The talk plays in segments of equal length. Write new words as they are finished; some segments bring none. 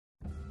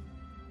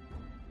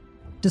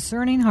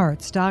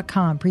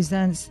DiscerningHearts.com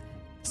presents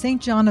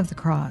St. John of the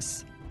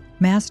Cross,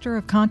 Master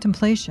of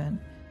Contemplation,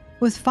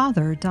 with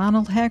Father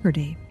Donald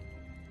Haggerty.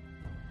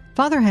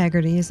 Father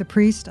Haggerty is a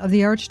priest of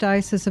the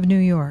Archdiocese of New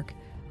York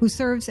who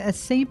serves at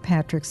St.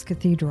 Patrick's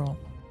Cathedral.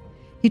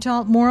 He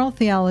taught moral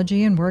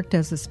theology and worked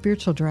as a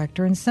spiritual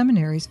director in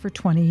seminaries for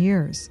 20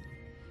 years.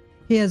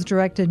 He has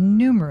directed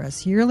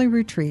numerous yearly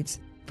retreats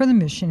for the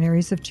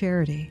Missionaries of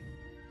Charity.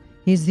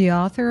 He's the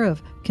author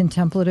of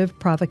Contemplative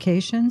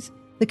Provocations,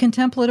 The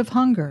Contemplative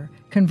Hunger,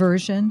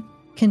 Conversion,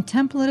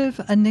 Contemplative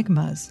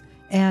Enigmas,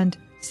 and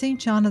St.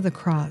 John of the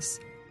Cross,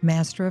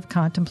 Master of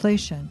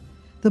Contemplation,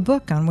 the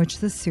book on which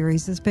this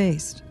series is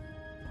based.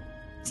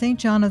 St.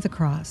 John of the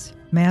Cross,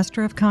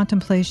 Master of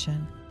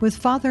Contemplation, with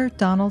Father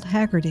Donald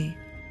Haggerty.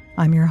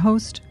 I'm your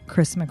host,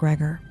 Chris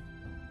McGregor.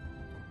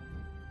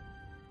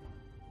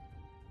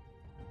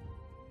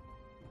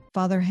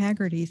 Father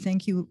Haggerty,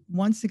 thank you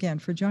once again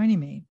for joining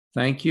me.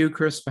 Thank you,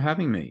 Chris, for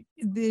having me.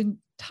 The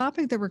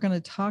topic that we're going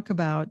to talk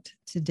about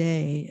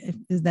today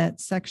is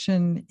that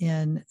section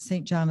in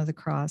St. John of the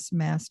Cross,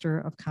 Master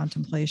of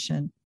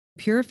Contemplation,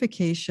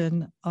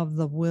 Purification of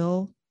the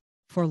Will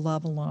for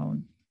Love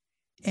Alone.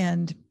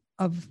 And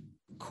of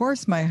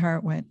course, my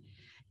heart went,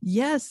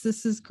 yes,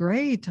 this is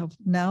great.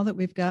 Now that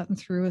we've gotten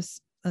through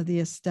the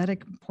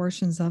aesthetic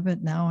portions of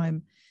it, now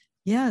I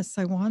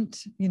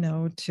want,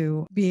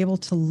 to be able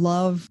to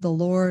love the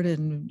Lord,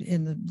 and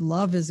the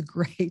love is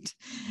great.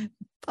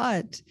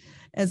 But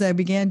as I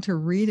began to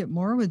read it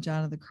more with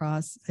John of the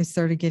Cross, I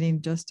started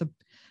getting just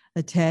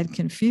a tad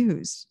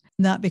confused,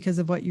 not because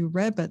of what you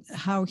read, but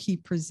how he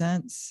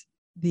presents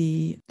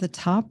the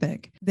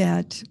topic,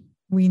 that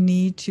we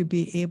need to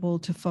be able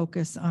to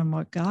focus on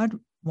what God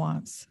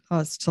wants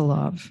us to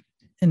love,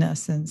 in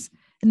essence,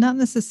 and not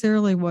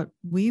necessarily what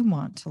we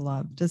want to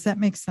love. Does that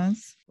make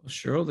sense? Well,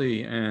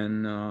 surely,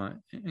 and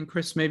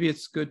Chris, maybe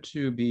it's good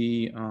to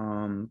be,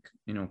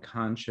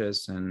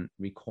 conscious and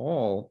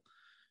recall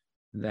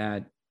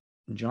that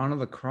John of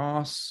the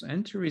Cross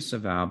and Teresa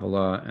of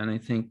Avila, and I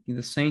think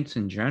the saints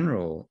in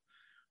general,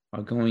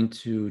 are going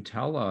to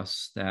tell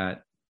us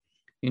that,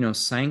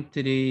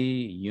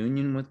 sanctity,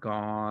 union with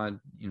God,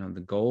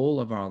 the goal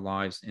of our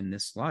lives in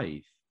this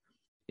life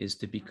is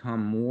to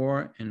become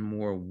more and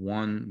more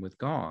one with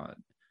God.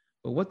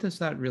 But what does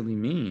that really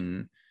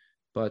mean?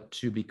 But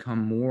to become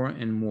more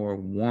and more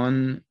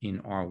one in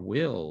our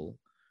will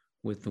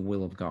with the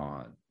will of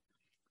God.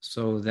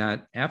 So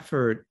that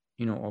effort,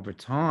 over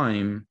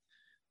time,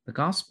 the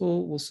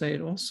gospel will say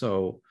it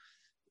also,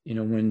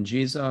 when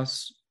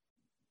Jesus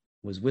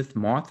was with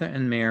Martha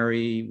and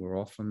Mary, we're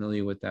all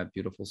familiar with that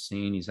beautiful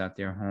scene. He's at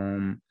their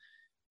home,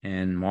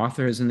 and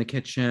Martha is in the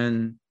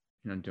kitchen,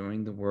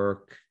 doing the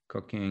work,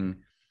 cooking,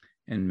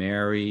 and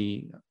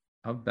Mary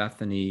of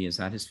Bethany is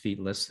at his feet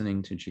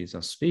listening to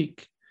Jesus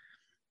speak.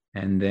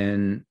 And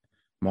then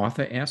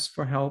Martha asks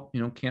for help,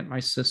 can't my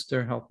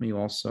sister help me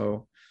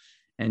also?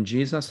 And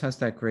Jesus has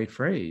that great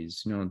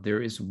phrase,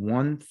 there is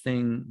one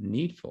thing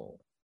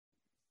needful.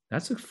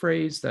 That's a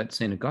phrase that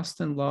St.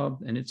 Augustine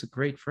loved, and it's a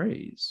great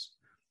phrase.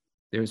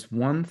 There's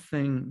one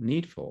thing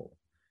needful.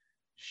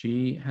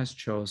 She has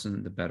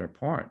chosen the better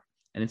part.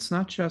 And it's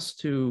not just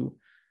to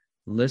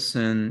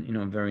listen,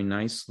 very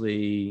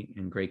nicely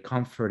in great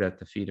comfort at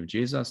the feet of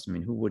Jesus. I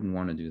mean, who wouldn't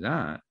want to do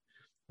that?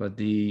 But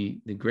the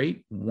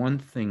great one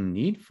thing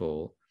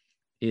needful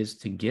is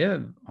to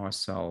give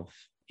ourselves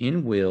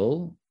in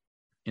will,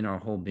 in our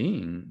whole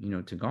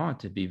being, to God,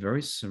 to be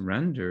very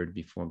surrendered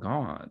before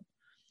God.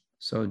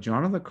 So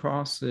John of the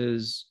Cross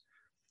is,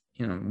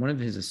 one of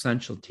his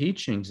essential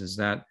teachings is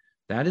that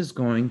is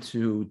going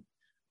to,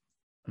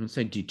 I don't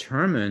say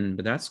determine,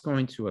 but that's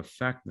going to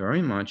affect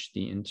very much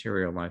the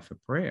interior life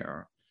of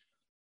prayer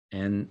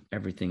and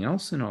everything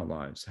else in our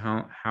lives,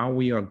 how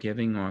we are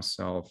giving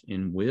ourselves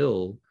in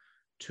will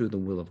to the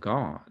will of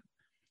God.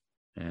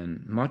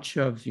 And much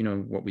of,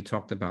 what we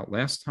talked about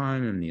last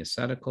time in the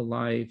ascetical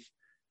life,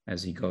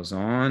 as he goes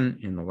on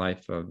in the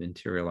life of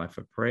interior life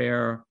of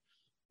prayer,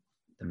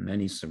 the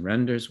many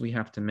surrenders we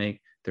have to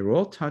make, they're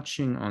all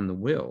touching on the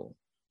will.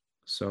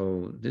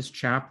 So this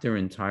chapter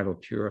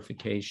entitled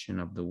Purification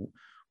of the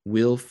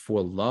Will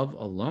for Love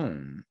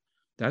Alone,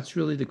 that's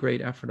really the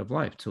great effort of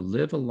life, to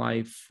live a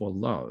life for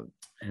love.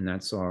 And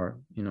that's our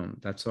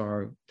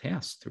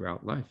task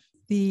throughout life.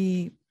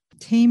 The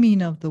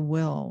taming of the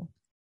will,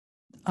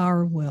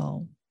 our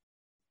will,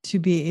 to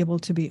be able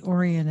to be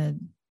oriented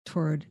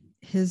toward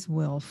his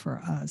will for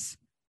us,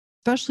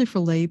 especially for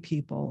lay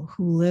people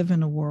who live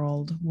in a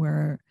world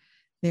where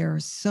there are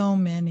so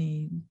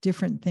many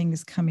different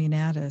things coming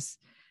at us,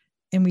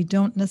 and we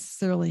don't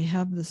necessarily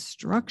have the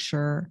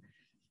structure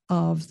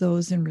of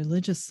those in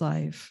religious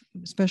life,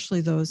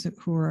 especially those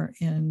who are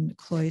in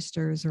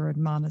cloisters or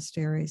in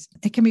monasteries.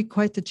 It can be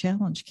quite the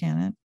challenge, can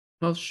it?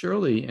 Well,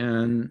 surely.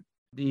 And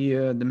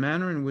the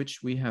manner in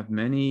which we have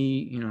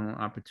many,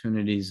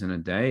 opportunities in a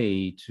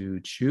day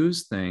to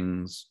choose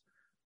things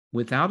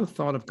without a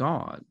thought of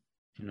God,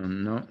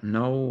 no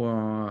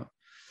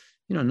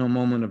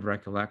moment of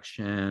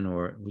recollection,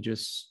 or we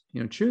just,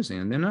 choosing,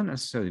 and they're not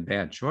necessarily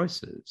bad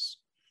choices.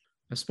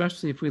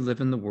 especially if we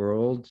live in the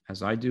world,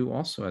 as I do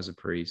also as a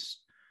priest.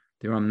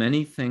 There are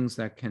many things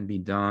that can be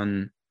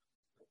done,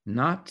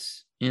 not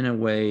in a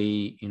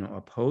way,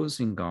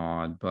 opposing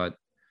God, but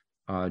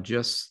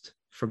just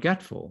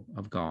forgetful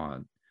of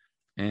God.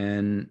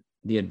 And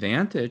the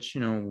advantage,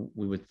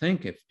 we would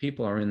think if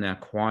people are in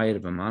that quiet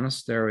of a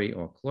monastery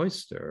or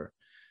cloister,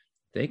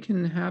 they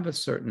can have a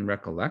certain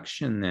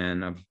recollection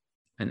then of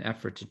an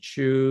effort to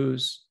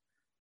choose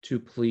to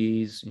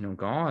please,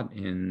 God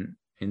in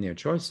their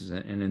choices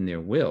and in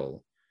their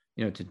will,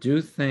 to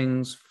do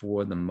things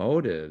for the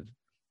motive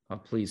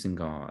of pleasing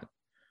God.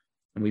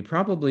 And we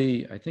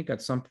probably, I think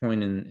at some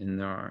point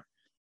in our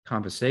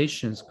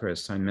conversations,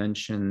 Chris, I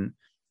mentioned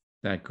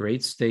that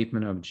great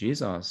statement of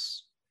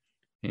Jesus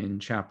in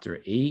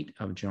chapter 8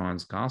 of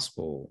John's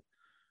Gospel.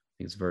 I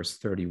think it's verse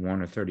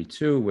 31 or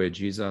 32, where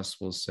Jesus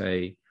will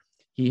say,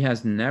 "He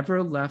has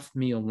never left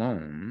me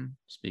alone,"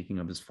 speaking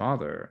of his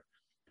Father.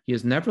 "He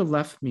has never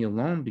left me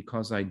alone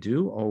because I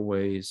do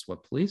always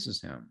what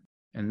pleases him."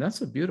 And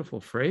that's a beautiful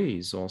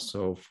phrase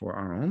also for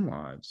our own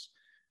lives.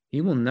 He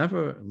will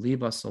never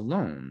leave us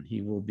alone.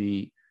 He will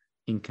be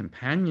in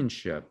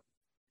companionship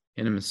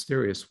in a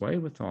mysterious way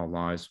with our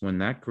lives when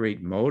that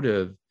great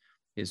motive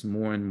is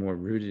more and more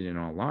rooted in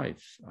our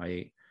life.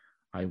 I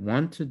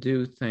want to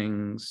do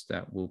things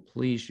that will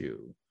please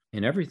you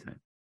in everything.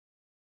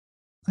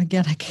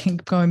 Again, I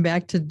keep going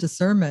back to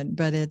discernment,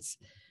 but it's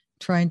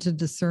trying to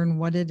discern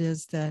what it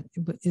is that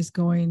is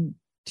going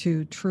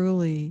to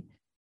truly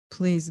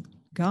please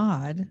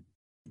God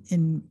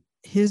in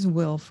his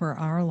will for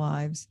our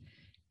lives,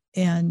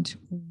 and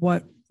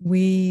what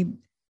we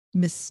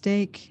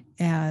mistake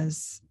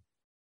as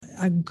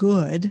a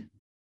good.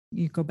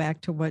 You go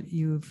back to what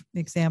you've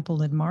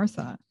exampled in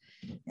Martha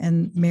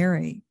and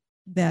Mary,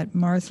 that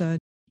Martha,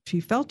 she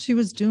felt she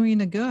was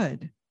doing a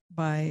good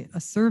by a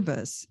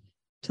service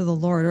to the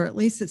Lord, or at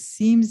least it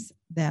seems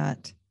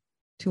that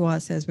to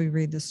us as we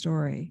read the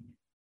story.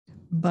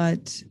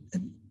 But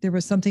there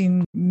was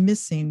something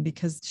missing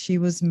because she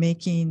was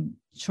making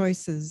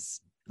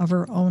choices of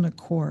her own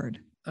accord.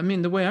 I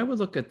mean, the way I would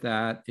look at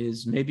that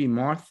is maybe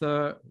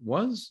Martha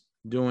was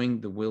doing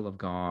the will of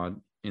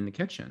God in the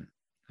kitchen.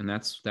 And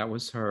that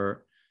was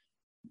her,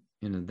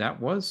 that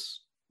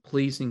was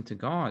pleasing to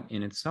God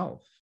in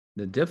itself.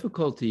 The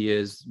difficulty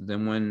is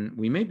then when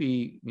we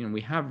maybe,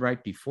 we have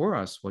right before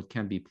us what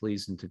can be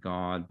pleasing to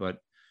God, but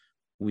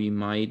we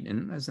might,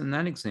 and as in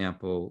that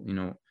example,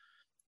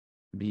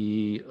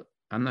 be,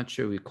 I'm not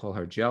sure we call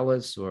her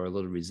jealous or a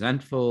little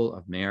resentful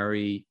of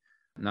Mary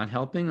not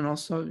helping. And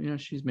also,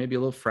 she's maybe a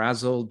little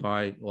frazzled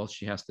by all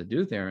she has to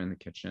do there in the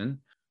kitchen.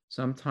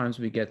 Sometimes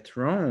we get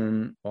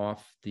thrown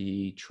off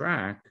the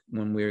track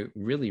when we're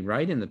really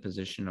right in the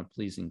position of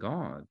pleasing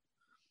God.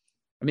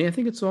 I mean, I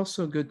think it's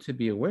also good to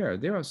be aware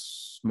there are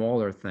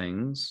smaller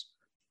things,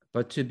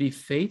 but to be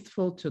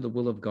faithful to the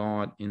will of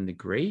God in the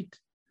great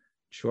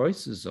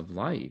choices of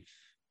life,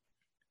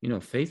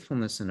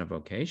 faithfulness in a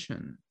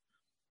vocation,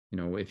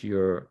 if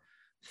you're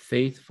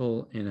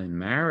faithful in a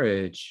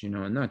marriage,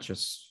 and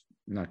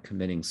not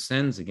committing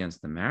sins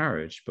against the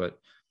marriage, but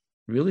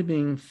really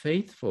being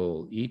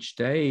faithful each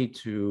day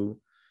to,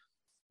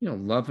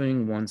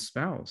 loving one's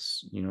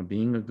spouse,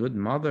 being a good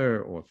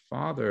mother or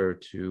father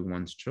to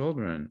one's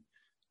children,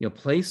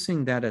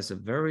 placing that as a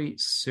very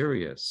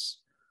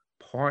serious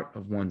part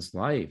of one's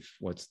life,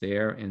 what's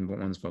there in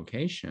one's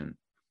vocation.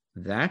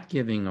 That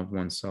giving of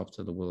oneself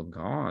to the will of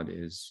God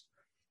is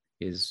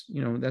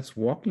that's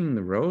walking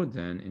the road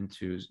then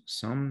into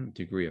some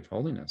degree of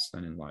holiness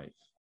then in life.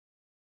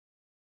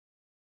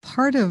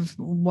 Part of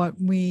what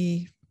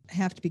we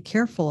have to be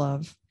careful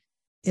of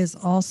is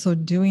also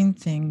doing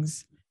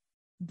things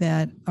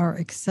that are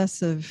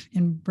excessive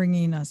in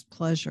bringing us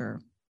pleasure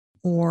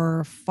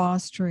or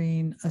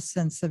fostering a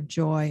sense of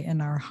joy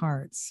in our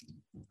hearts.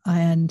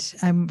 And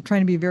I'm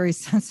trying to be very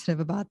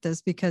sensitive about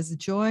this because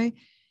joy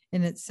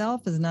in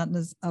itself is not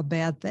a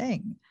bad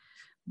thing,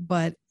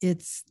 but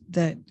it's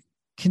that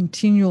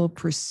continual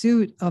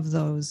pursuit of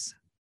those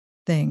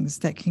things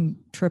that can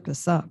trip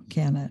us up,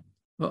 can it?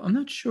 Well, I'm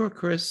not sure,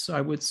 Chris.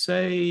 I would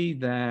say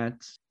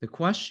that the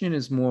question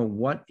is more,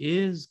 what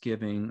is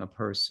giving a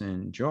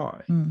person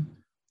joy?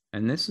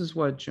 And this is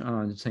what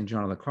St.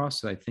 John of the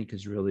Cross, I think,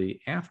 is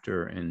really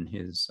after in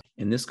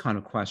this kind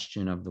of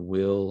question of the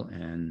will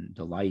and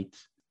delight.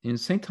 And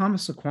St.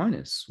 Thomas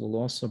Aquinas will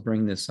also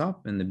bring this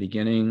up in the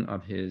beginning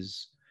of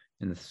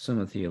in the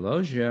Summa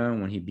Theologia,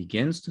 when he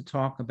begins to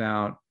talk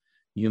about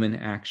human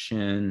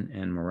action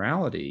and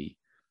morality.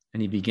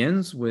 And he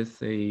begins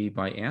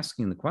by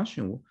asking the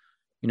question,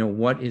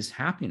 what is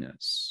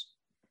happiness?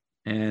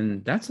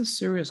 And that's a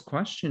serious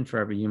question for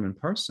every human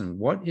person.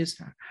 What is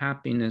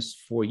happiness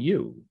for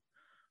you?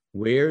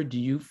 Where do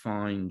you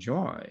find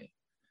joy?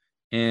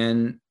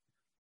 And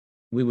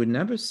we would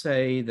never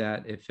say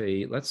that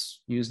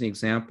let's use the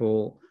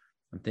example,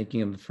 I'm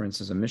thinking of, for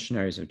instance, of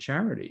missionaries of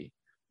charity.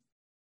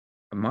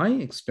 My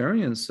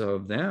experience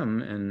of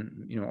them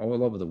and,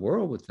 all over the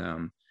world with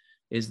them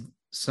is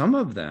some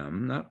of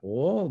them, not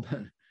all,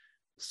 but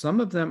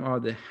some of them are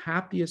the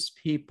happiest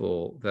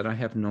people that I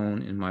have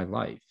known in my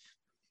life,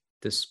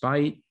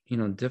 despite,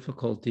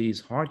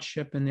 difficulties,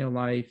 hardship in their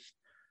life,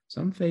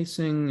 some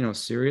facing,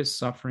 serious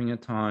suffering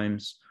at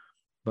times.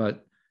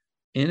 But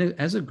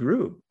as a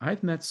group,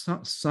 I've met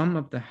some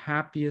of the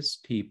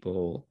happiest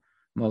people,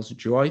 most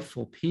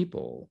joyful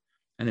people,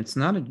 and it's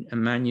not a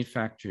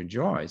manufactured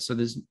joy. So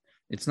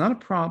it's not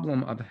a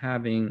problem of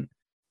having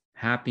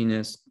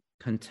happiness,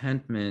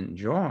 contentment,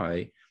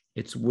 joy.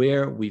 It's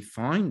where we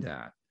find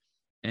that.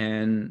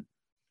 And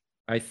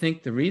I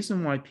think the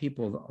reason why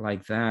people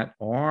like that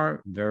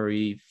are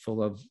very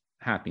full of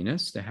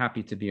happiness, they're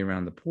happy to be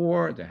around the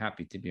poor, they're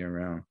happy to be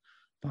around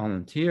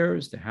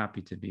volunteers, they're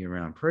happy to be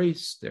around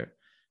priests,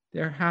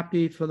 they're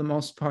happy for the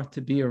most part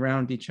to be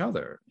around each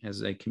other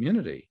as a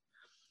community.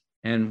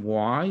 And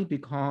why?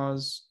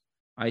 Because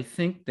I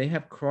think they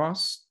have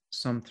crossed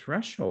some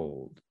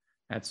threshold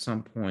at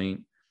some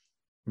point,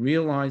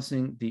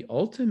 realizing the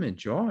ultimate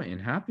joy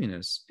and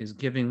happiness is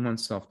giving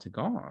oneself to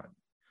God.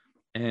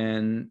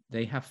 And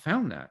they have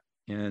found that.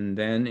 And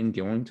then in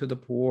going to the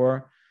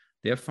poor,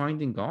 they're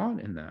finding God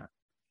in that.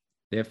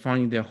 They're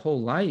finding their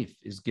whole life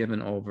is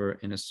given over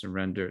in a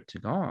surrender to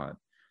God.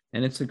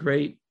 And it's a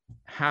great,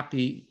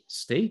 happy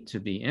state to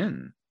be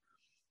in.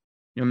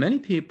 Many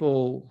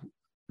people,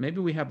 maybe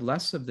we have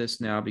less of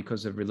this now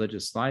because of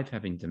religious life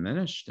having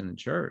diminished in the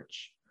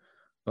church.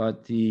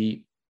 But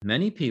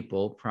many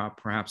people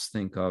perhaps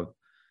think of,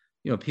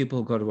 people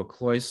who go to a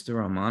cloister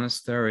or a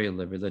monastery,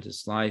 live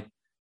religious life.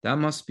 That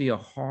must be a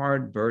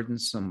hard,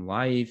 burdensome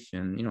life,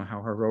 and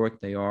how heroic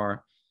they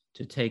are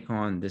to take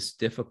on this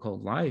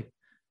difficult life.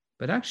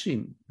 But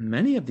actually,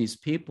 many of these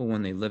people,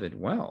 when they live it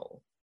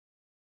well,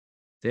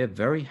 they're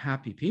very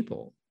happy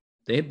people.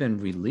 They've been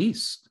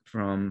released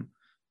from,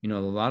 a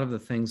lot of the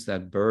things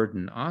that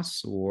burden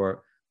us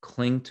or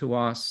cling to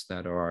us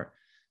that are,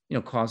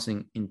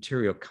 causing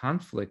interior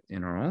conflict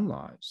in our own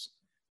lives.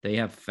 They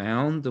have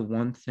found the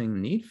one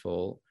thing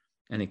needful,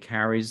 and it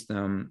carries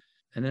them,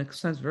 and it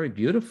extends very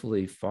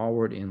beautifully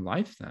forward in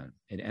life then.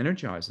 It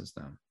energizes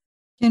them.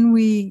 Can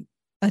we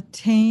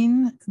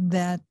attain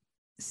that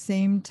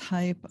same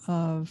type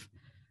of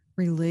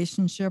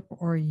relationship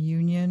or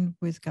union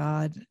with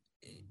God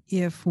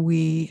if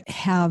we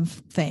have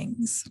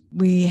things?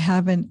 We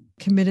haven't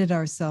committed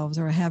ourselves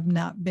or have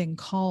not been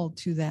called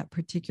to that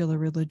particular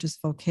religious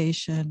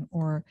vocation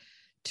or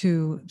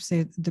to,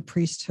 say, the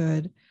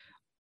priesthood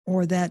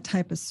or that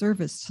type of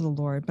service to the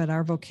Lord, but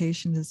our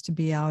vocation is to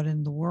be out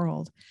in the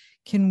world.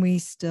 Can we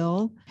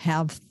still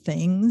have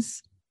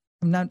things?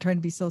 I'm not trying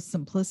to be so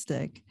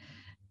simplistic,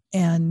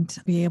 and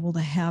be able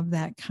to have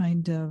that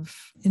kind of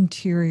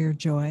interior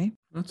joy?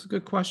 That's a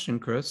good question,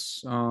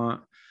 Chris.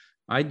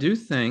 I do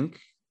think,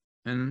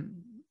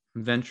 and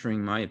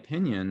venturing my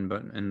opinion,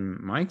 but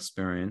in my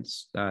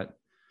experience, that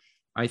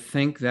I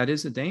think that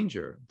is a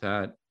danger,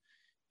 that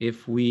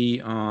if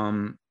we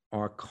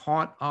are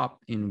caught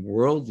up in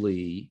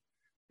worldly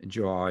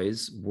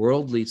joys,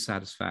 worldly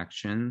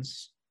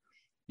satisfactions,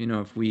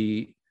 if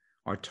we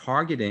are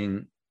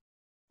targeting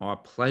our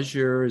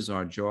pleasures,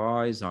 our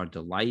joys, our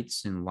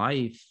delights in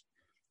life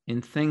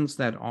in things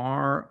that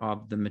are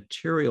of the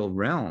material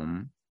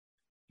realm,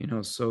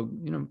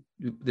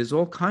 there's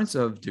all kinds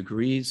of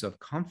degrees of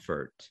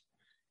comfort.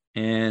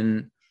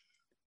 And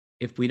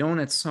if we don't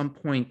at some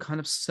point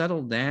kind of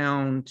settle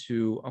down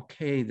to,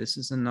 okay, this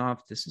is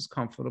enough, this is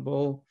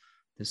comfortable,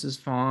 this is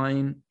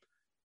fine.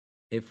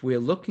 If we're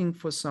looking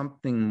for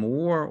something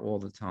more all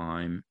the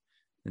time,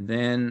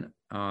 then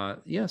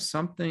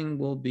something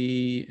will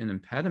be an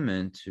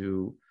impediment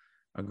to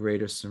a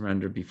greater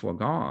surrender before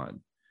God.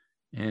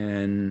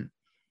 And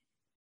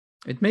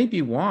it may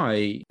be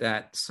why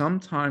that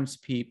sometimes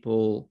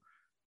people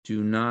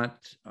do not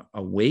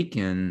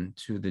awaken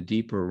to the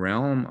deeper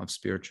realm of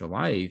spiritual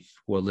life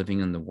who are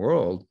living in the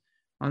world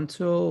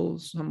until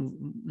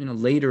some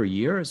later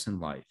years in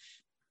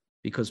life.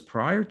 Because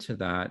prior to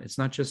that, it's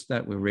not just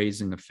that we're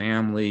raising a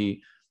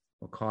family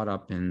or caught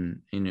up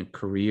in a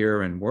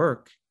career and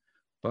work,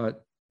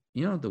 but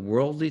the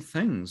worldly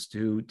things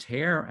do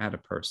tear at a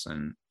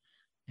person,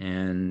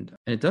 and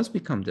it does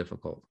become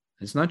difficult.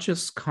 It's not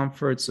just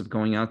comforts of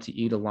going out to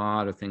eat a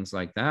lot or things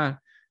like that,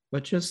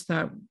 but just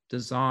that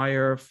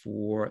desire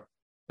for,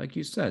 like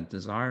you said,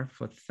 desire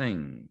for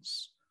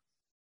things.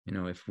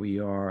 If we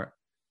are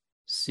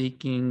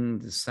seeking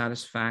the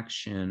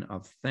satisfaction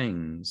of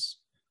things,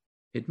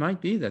 it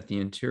might be that the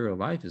interior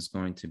life is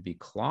going to be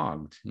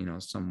clogged,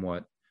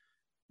 somewhat,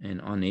 and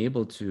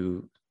unable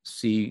to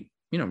see,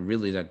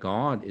 really that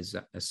God is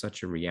as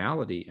such a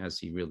reality as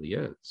he really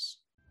is.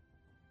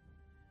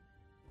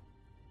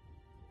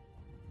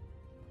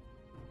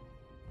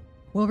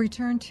 We'll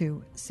return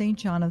to St.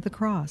 John of the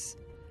Cross,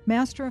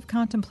 Master of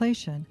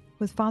Contemplation,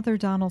 with Father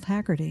Donald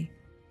Haggerty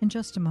in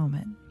just a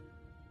moment.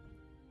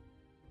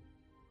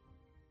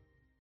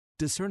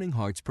 Discerning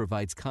Hearts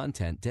provides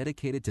content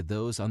dedicated to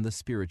those on the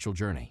spiritual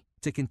journey.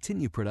 To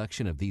continue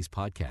production of these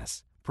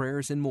podcasts,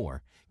 prayers, and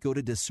more, go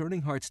to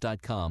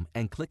discerninghearts.com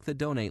and click the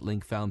donate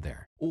link found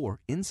there,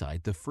 or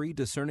inside the free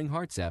Discerning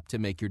Hearts app to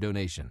make your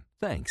donation.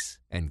 Thanks,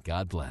 and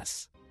God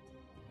bless.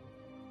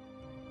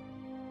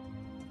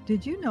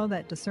 Did you know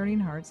that Discerning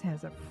Hearts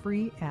has a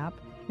free app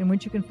in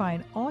which you can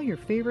find all your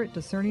favorite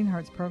Discerning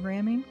Hearts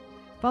programming?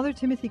 Father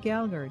Timothy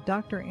Gallagher,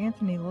 Dr.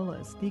 Anthony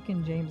Lillis,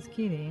 Deacon James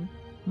Keating,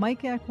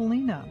 Mike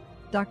Aquilina,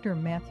 Dr.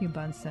 Matthew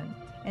Bunson,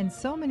 and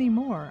so many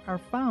more are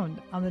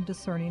found on the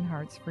Discerning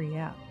Hearts free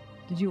app.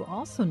 Did you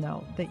also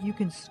know that you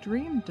can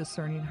stream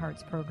Discerning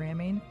Hearts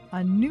programming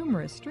on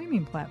numerous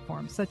streaming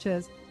platforms such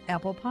as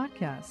Apple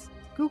Podcasts,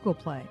 Google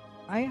Play,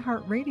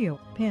 iHeartRadio,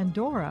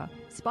 Pandora,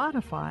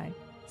 Spotify,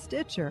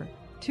 Stitcher,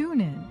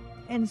 TuneIn,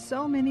 and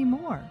so many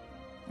more?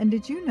 And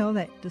did you know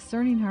that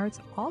Discerning Hearts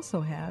also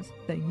has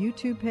the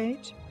YouTube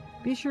page?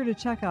 Be sure to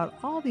check out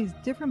all these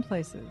different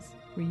places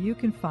where you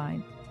can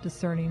find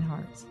Discerning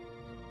Hearts.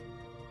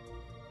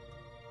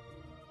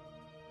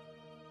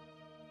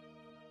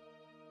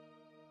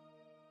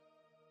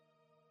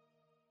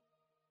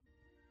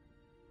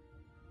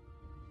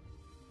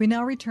 We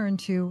now return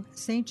to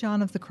St.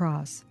 John of the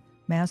Cross,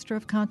 Master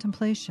of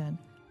Contemplation,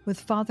 with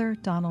Father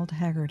Donald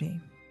Haggerty.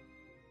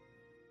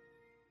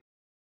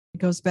 It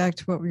goes back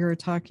to what we were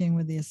talking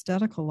with the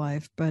ascetical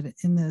life, but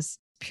in this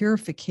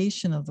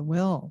purification of the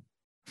will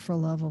for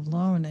love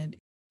alone. And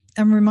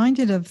I'm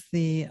reminded of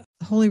the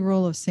Holy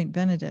Rule of St.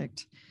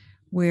 Benedict,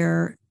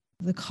 where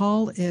the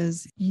call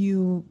is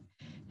you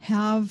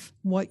have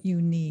what you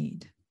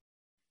need.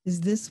 Is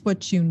this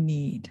what you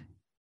need?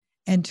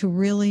 And to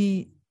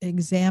really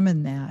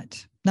examine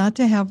that, not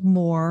to have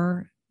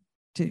more,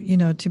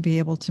 to be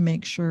able to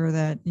make sure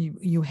that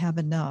you have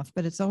enough,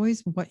 but it's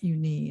always what you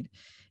need.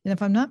 And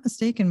if I'm not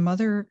mistaken,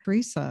 Mother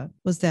Teresa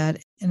was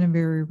that in a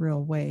very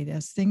real way.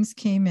 As things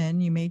came in,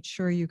 you made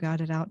sure you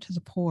got it out to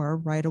the poor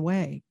right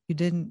away. You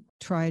didn't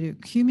try to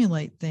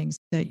accumulate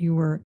things that you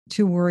were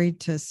too worried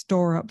to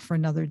store up for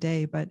another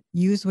day, but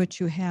use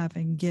what you have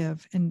and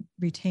give and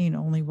retain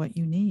only what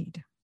you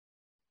need.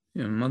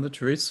 Yeah, Mother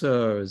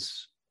Teresa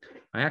is,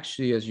 I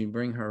actually, as you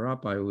bring her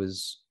up, I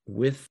was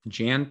with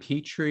Jan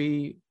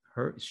Petrie.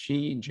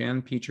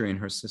 Jan Petrie and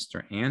her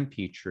sister Ann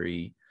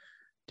Petrie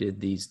did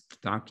these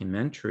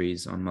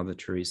documentaries on Mother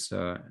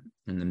Teresa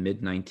in the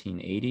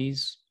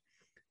mid-1980s.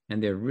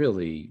 And they're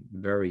really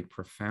very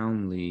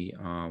profoundly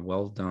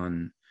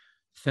well-done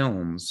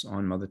films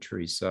on Mother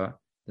Teresa.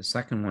 The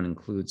second one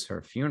includes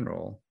her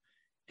funeral.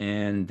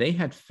 And they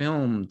had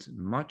filmed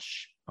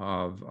much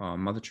of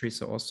Mother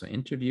Teresa, also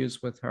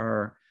interviews with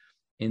her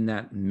in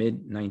that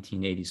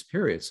mid-1980s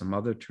period. So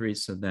Mother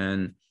Teresa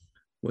then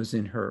was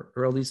in her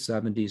early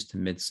 70s to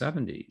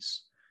mid-70s.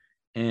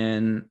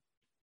 And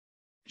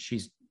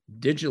she's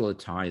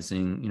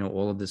digitalizing,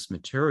 all of this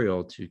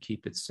material to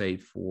keep it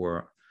safe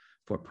for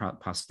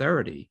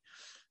posterity.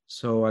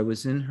 So I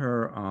was in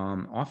her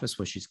office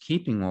where she's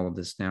keeping all of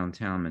this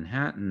downtown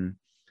Manhattan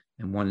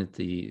and wanted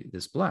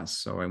this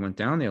blessed. So I went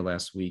down there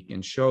last week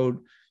and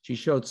she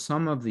showed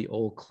some of the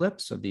old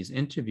clips of these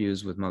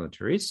interviews with Mother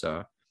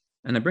Teresa.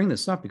 And I bring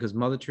this up because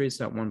Mother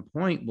Teresa at one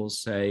point will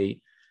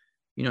say,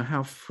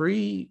 how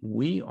free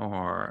we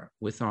are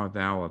with our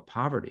vow of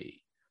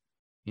poverty.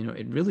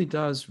 It really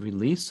does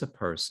release a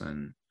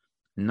person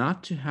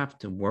not to have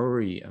to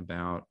worry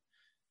about,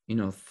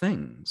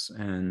 things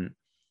and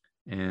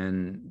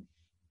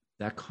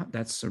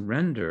that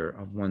surrender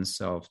of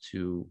oneself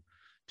to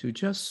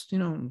just,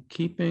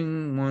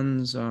 keeping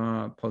one's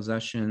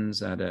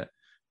possessions in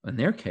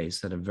their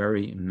case, at a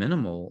very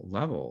minimal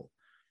level.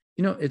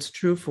 It's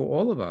true for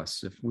all of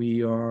us. If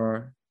we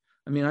are,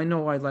 I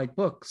know I like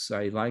books.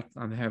 I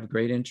have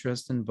great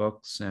interest in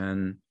books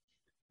and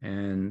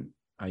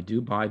I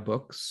do buy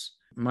books.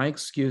 My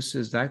excuse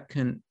is that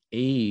can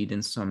aid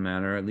in some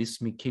manner, at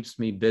least keeps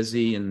me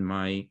busy in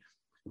my,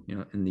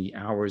 in the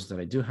hours that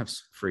I do have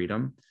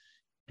freedom.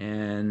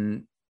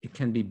 And it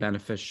can be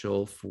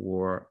beneficial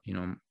for,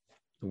 the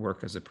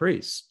work as a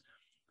priest.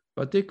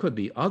 But there could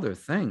be other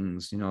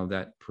things,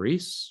 that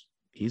priests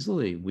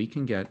easily, we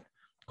can get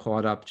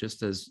caught up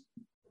just as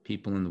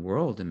people in the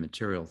world in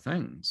material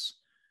things.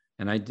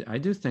 And I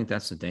do think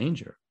that's a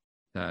danger,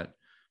 that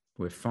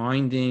we're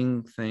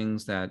finding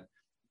things that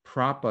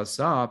prop us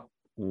up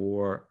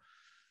or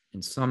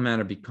in some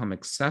manner become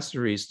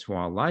accessories to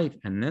our life.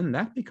 And then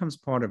that becomes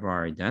part of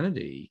our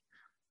identity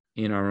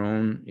in our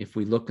own. If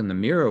we look in the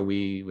mirror,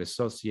 we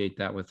associate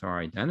that with our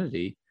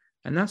identity.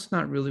 And that's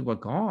not really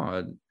what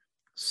God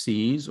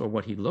sees or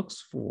what he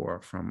looks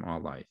for from our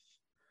life.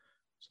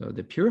 So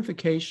the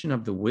purification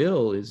of the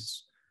will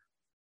is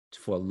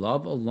for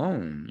love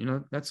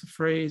alone. That's a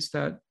phrase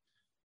that,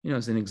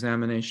 is an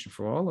examination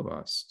for all of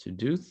us to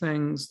do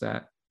things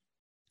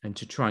and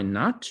to try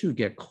not to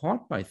get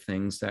caught by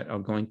things that are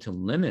going to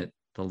limit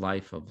the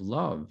life of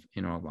love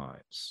in our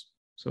lives.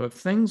 So if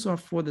things are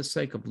for the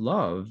sake of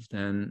love,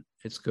 then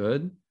it's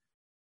good.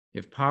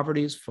 If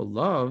poverty is for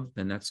love,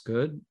 then that's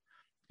good.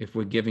 If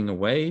we're giving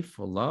away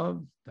for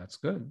love, that's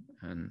good.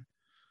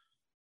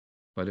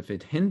 But if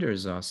it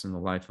hinders us in the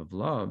life of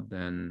love,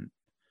 then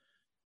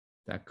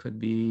that could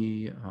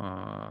be,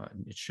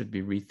 it should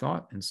be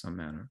rethought in some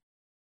manner.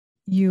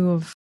 You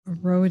have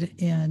wrote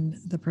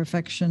in The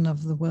Perfection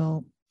of the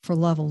Will for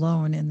Love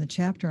Alone in the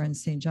chapter on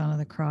St. John of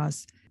the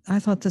Cross. I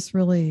thought this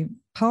really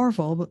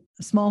powerful, but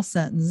a small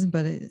sentence,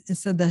 but it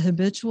said the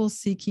habitual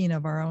seeking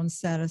of our own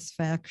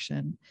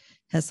satisfaction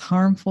has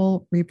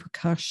harmful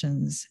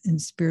repercussions in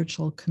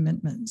spiritual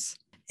commitments.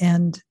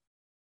 And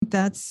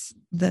that's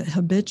the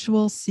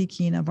habitual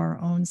seeking of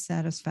our own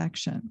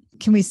satisfaction.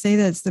 Can we say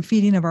that it's the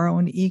feeding of our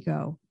own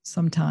ego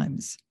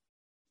sometimes?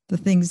 The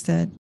things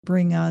that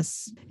bring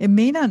us, it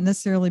may not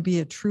necessarily be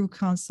a true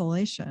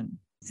consolation.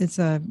 It's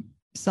a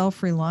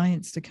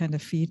self-reliance to kind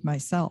of feed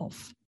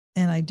myself.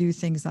 And I do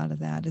things out of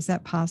that. Is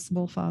that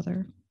possible,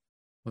 Father?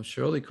 Well,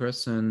 surely,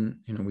 Kristen,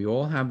 we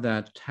all have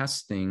that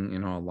testing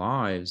in our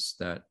lives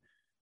that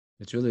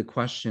it's really a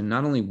question,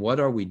 not only what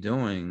are we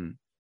doing,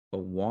 but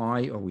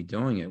why are we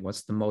doing it?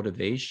 What's the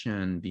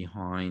motivation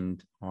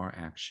behind our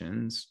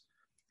actions?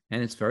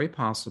 And it's very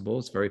possible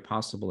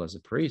as a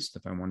priest,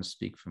 if I want to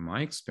speak from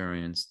my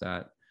experience,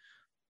 that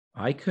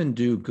I can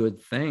do good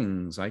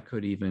things. I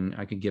could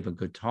give a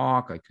good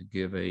talk. I could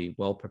give a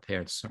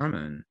well-prepared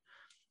sermon.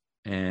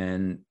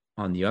 And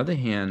on the other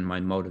hand, my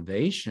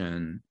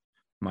motivation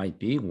might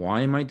be,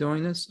 why am I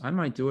doing this? I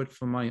might do it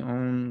for my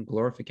own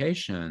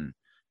glorification.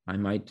 I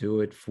might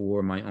do it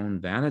for my own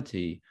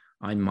vanity.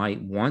 I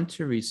might want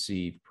to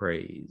receive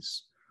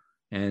praise.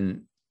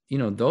 And,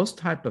 those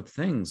type of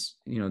things,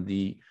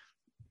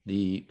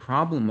 the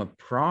problem of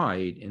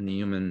pride in the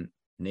human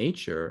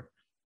nature,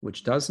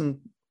 which doesn't,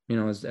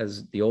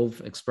 as the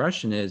old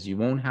expression is, you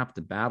won't have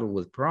to battle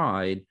with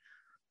pride,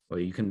 or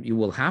you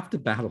will have to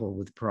battle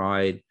with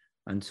pride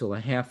until a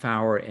half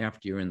hour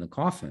after you're in the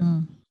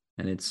coffin.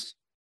 And it's,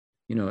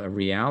 a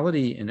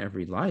reality in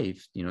every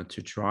life,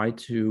 to try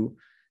to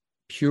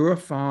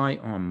purify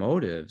our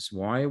motives.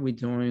 Why are we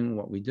doing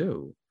what we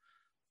do?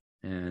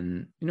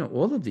 And,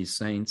 all of these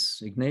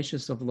saints,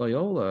 Ignatius of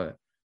Loyola,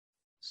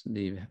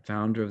 the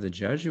founder of the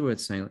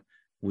Jesuits, saying,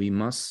 we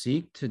must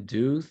seek to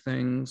do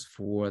things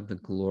for the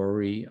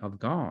glory of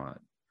God.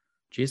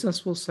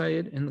 Jesus will say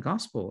it in the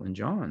gospel in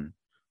John.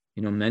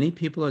 Many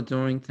people are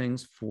doing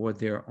things for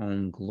their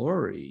own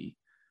glory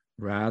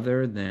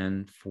rather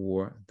than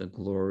for the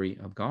glory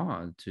of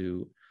God,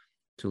 to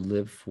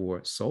live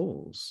for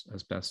souls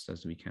as best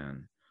as we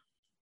can.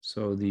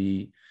 So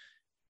it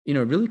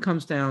really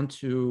comes down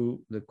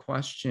to the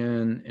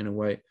question, in a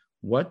way,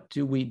 what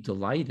do we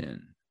delight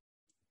in?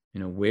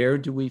 Where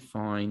do we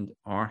find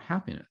our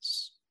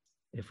happiness?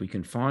 If we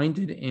can find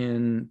it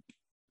in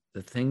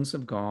the things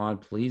of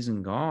God,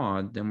 pleasing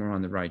God, then we're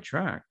on the right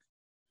track.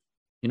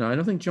 I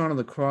don't think John of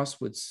the Cross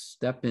would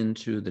step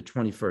into the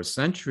 21st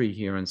century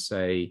here and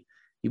say,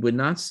 he would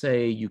not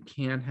say you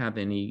can't have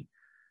any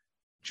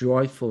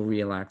joyful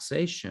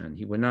relaxation.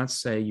 He would not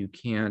say you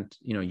can't,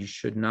 you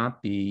should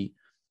not be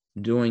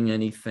doing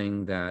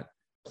anything that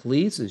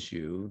pleases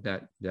you,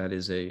 that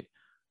is a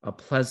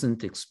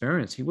pleasant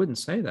experience. He wouldn't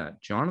say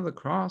that. John of the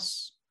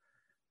Cross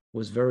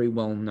was very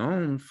well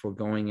known for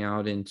going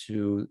out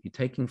into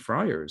taking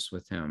friars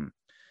with him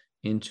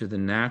into the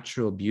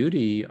natural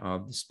beauty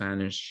of the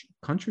Spanish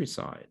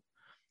countryside.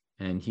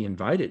 And he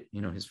invited,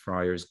 his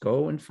friars,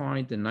 go and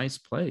find a nice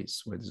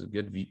place where there's a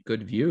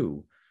good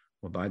view,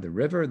 or by the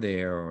river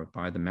there, or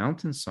by the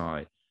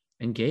mountainside,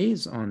 and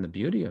gaze on the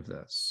beauty of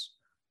this.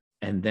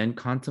 And then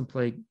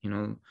contemplate,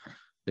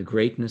 the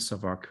greatness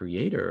of our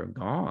Creator,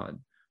 God,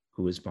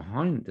 who is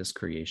behind this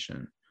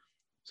creation.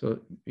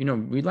 So,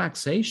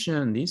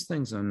 relaxation, these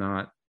things are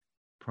not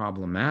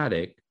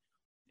problematic.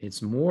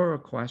 It's more a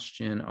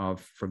question of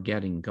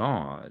forgetting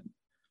God.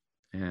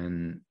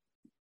 And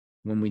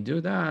when we do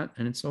that,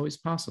 and it's always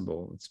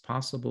possible, it's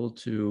possible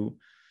to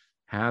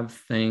have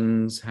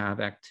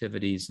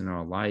activities in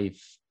our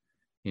life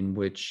in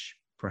which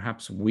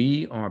perhaps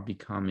we are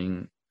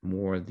becoming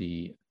more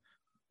the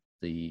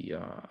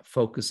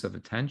focus of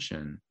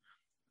attention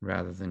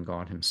rather than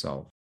God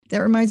himself.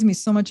 That reminds me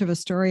so much of a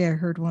story I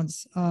heard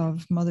once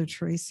of Mother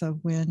Teresa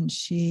when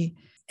she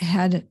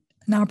had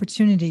an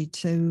opportunity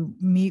to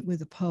meet with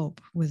the Pope,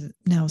 with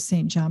now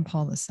St. John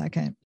Paul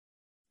II.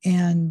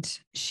 And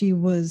she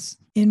was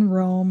in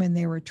Rome and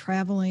they were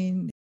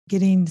traveling,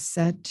 getting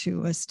set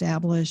to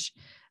establish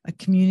a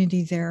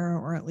community there,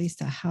 or at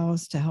least a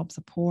house to help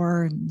the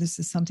poor. And this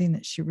is something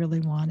that she really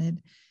wanted.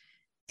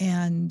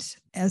 And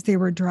as they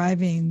were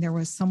driving, there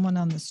was someone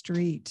on the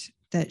street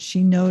that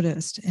she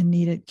noticed and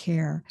needed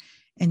care.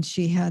 And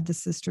she had the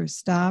sister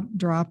stop,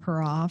 drop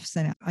her off,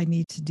 saying, I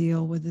need to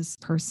deal with this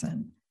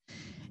person.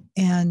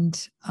 And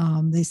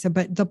they said,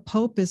 but the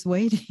Pope is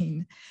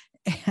waiting.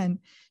 And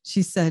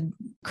she said,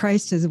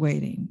 Christ is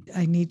waiting.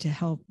 I need to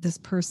help this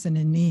person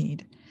in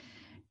need.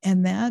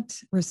 And that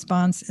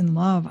response in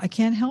love, I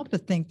can't help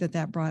but think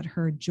that brought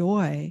her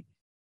joy.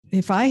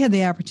 If I had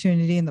the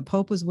opportunity and the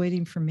Pope was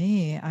waiting for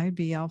me, I'd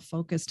be all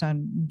focused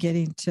on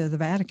getting to the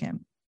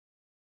Vatican.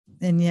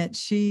 And yet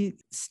she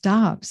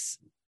stops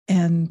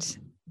and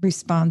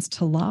responds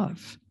to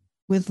love,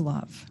 with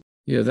love.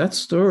 Yeah, that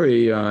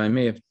story, I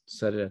may have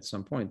said it at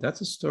some point.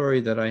 That's a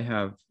story that I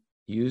have,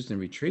 used in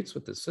retreats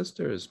with the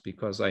sisters,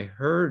 because I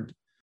heard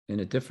in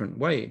a different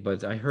way,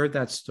 but I heard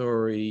that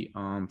story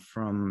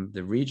from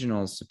the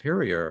regional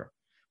superior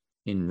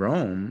in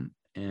Rome,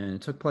 and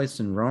it took place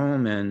in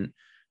Rome. And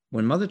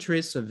when Mother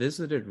Teresa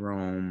visited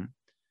Rome,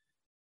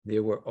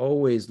 there were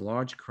always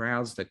large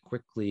crowds that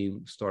quickly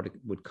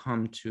would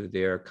come to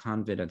their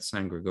convent at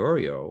San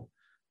Gregorio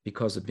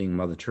because of being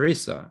Mother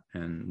Teresa.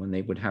 And when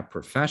they would have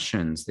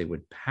professions, they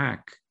would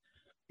pack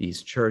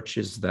these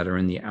churches that are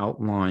in the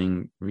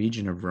outlying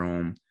region of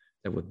Rome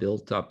that were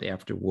built up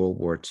after World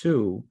War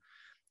II.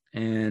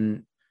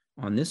 And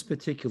on this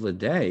particular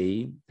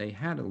day, they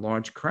had a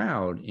large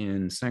crowd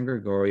in San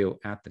Gregorio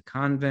at the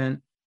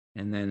convent.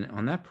 And then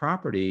on that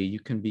property, you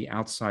can be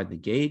outside the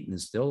gate, and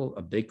there's still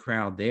a big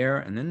crowd there.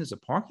 And then there's a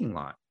parking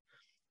lot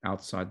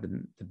outside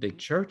the big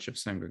church of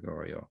San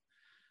Gregorio.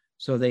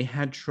 So they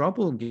had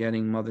trouble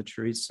getting Mother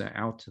Teresa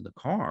out to the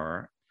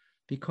car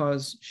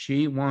because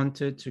she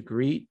wanted to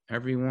greet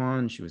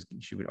everyone.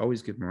 She would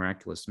always give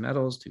miraculous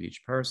medals to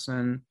each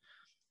person.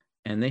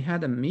 And they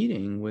had a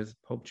meeting with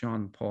Pope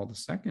John Paul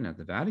II at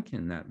the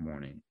Vatican that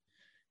morning.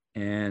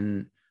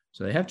 And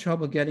so they have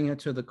trouble getting her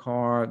to the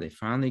car. They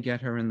finally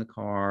get her in the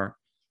car.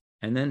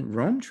 And then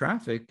Rome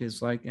traffic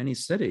is like any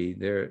city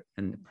there,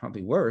 and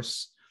probably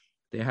worse.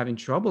 They're having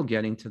trouble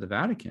getting to the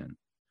Vatican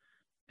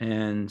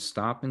and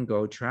stop and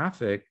go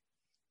traffic.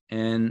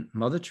 And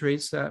Mother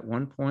Teresa at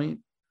one point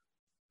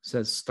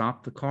says,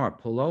 "Stop the car,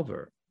 pull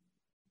over."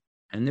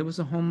 And there was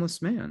a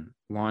homeless man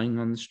lying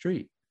on the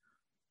street.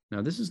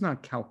 Now, this is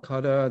not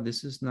Calcutta.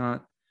 This is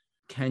not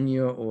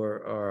Kenya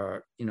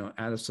or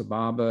Addis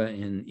Ababa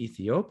in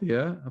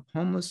Ethiopia. A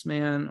homeless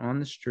man on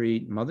the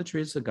street. Mother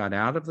Teresa got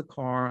out of the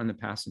car on the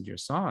passenger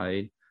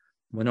side,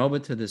 went over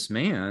to this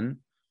man,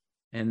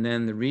 and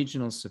then the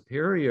regional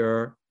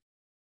superior,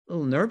 a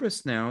little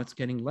nervous now, it's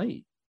getting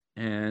late,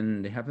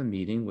 and they have a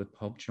meeting with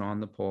Pope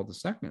John Paul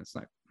II. It's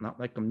not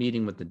like a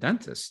meeting with the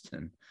dentist.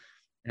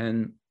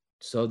 And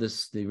so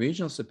the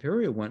regional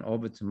superior went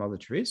over to Mother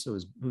Teresa,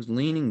 who's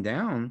leaning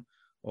down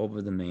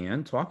over the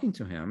man, talking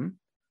to him,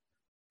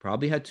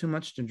 probably had too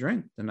much to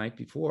drink the night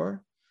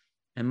before.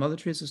 And Mother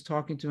Teresa's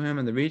talking to him,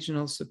 and the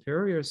regional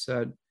superior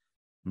said,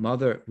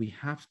 "Mother, we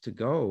have to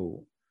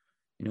go.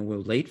 We're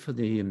late for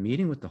the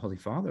meeting with the Holy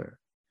Father."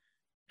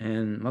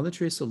 And Mother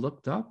Teresa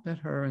looked up at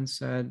her and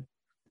said,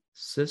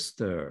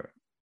 "Sister,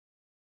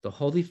 the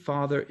Holy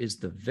Father is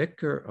the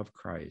vicar of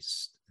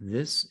Christ.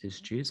 This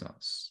is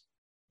Jesus."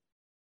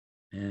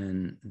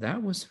 And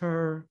that was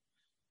her,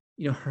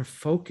 her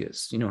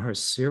focus, her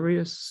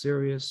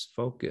serious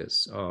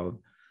focus of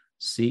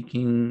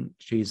seeking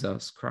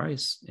Jesus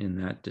Christ in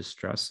that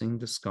distressing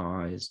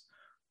disguise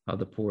of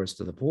the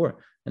poorest of the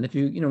poor. And if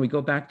we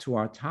go back to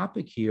our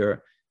topic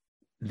here,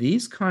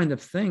 these kind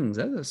of things,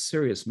 that's a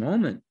serious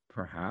moment,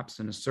 perhaps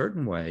in a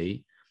certain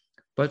way,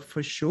 but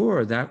for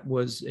sure, that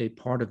was a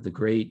part of the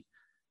great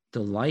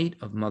delight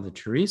of Mother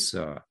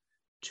Teresa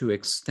to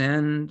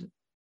extend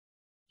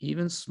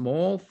even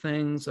small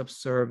things of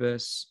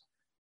service,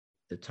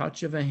 the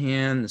touch of a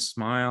hand, the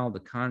smile, the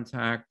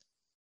contact,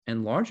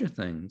 and larger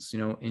things,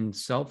 in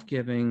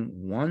self-giving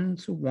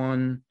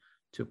one-to-one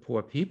to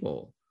poor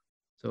people.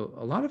 So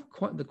a lot of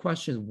the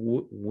question is,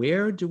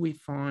 where do we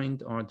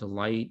find our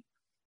delight,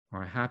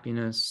 our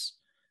happiness,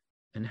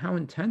 and how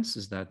intense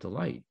is that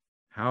delight?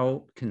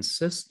 How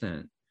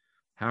consistent,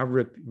 how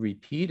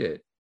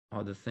repeated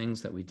are the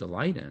things that we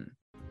delight in?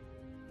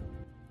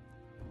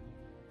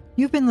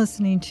 You've been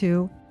listening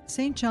to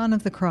St. John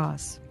of the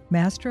Cross,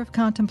 Master of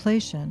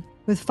Contemplation,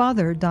 with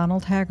Father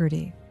Donald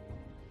Haggerty.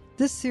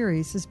 This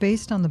series is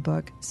based on the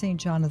book St.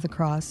 John of the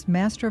Cross,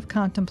 Master of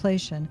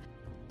Contemplation,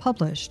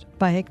 published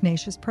by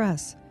Ignatius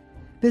Press.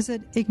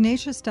 Visit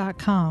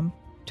ignatius.com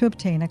to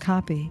obtain a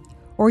copy,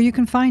 or you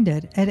can find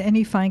it at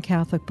any fine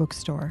Catholic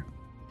bookstore.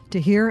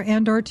 To hear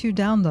and/or to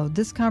download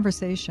this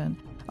conversation,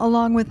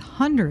 along with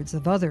hundreds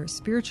of other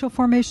spiritual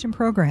formation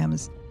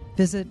programs,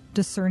 visit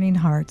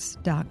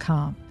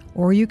discerninghearts.com,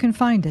 or you can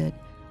find it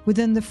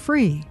within the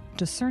free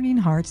Discerning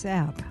Hearts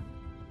app.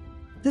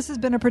 This has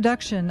been a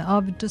production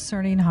of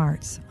Discerning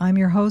Hearts. I'm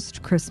your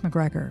host, Chris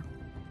McGregor.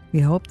 We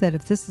hope that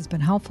if this has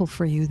been helpful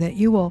for you, that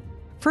you will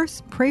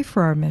first pray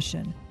for our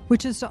mission,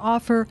 which is to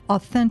offer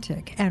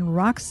authentic and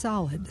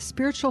rock-solid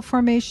spiritual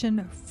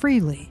formation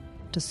freely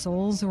to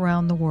souls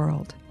around the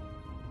world.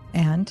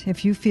 And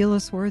if you feel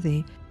us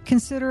worthy,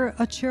 consider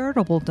a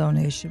charitable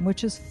donation,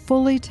 which is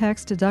fully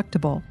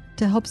tax-deductible,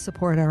 to help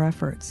support our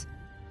efforts.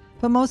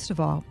 But most of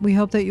all, we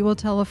hope that you will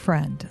tell a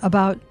friend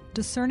about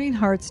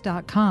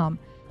discerninghearts.com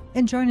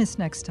and join us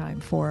next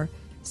time for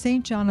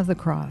St. John of the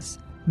Cross,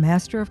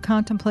 Master of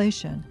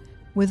Contemplation,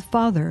 with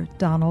Father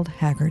Donald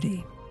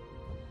Haggerty.